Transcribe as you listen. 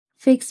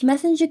Fix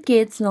Messenger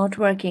Kids not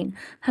working.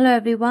 Hello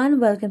everyone,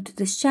 welcome to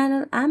this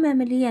channel. I'm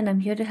Emily and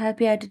I'm here to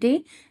help you out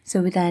today.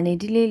 So without any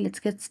delay,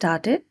 let's get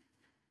started.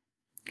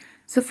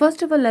 So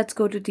first of all, let's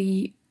go to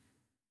the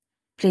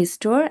Play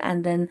Store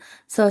and then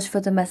search for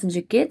the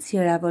Messenger Kids.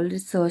 Here I've already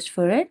searched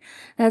for it.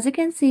 As you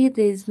can see,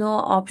 there is no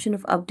option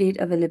of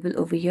update available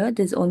over here.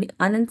 There's only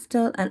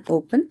uninstall and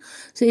open.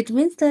 So it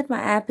means that my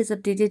app is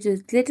updated to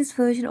its latest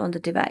version on the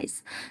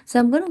device. So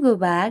I'm going to go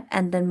back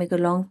and then make a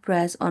long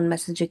press on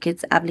Messenger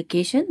Kids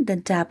application,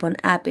 then tap on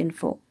App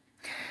Info.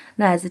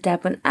 Now as you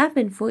tap on App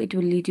Info, it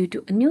will lead you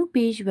to a new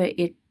page where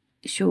it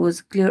shows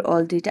clear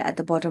all data at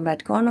the bottom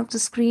right corner of the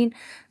screen.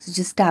 So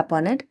just tap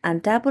on it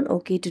and tap on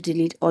OK to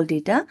delete all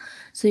data.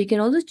 So you can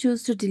also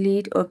choose to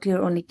delete or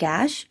clear only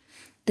cache.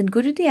 Then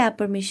go to the app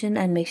permission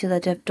and make sure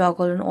that you have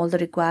toggled on all the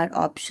required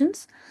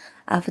options.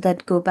 After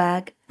that, go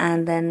back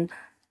and then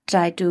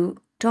try to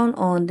turn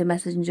on the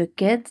Messenger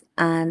Kids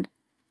and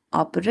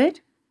operate,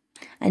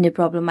 and your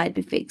problem might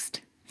be fixed.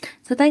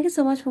 So thank you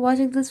so much for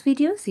watching this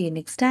video. See you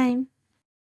next time.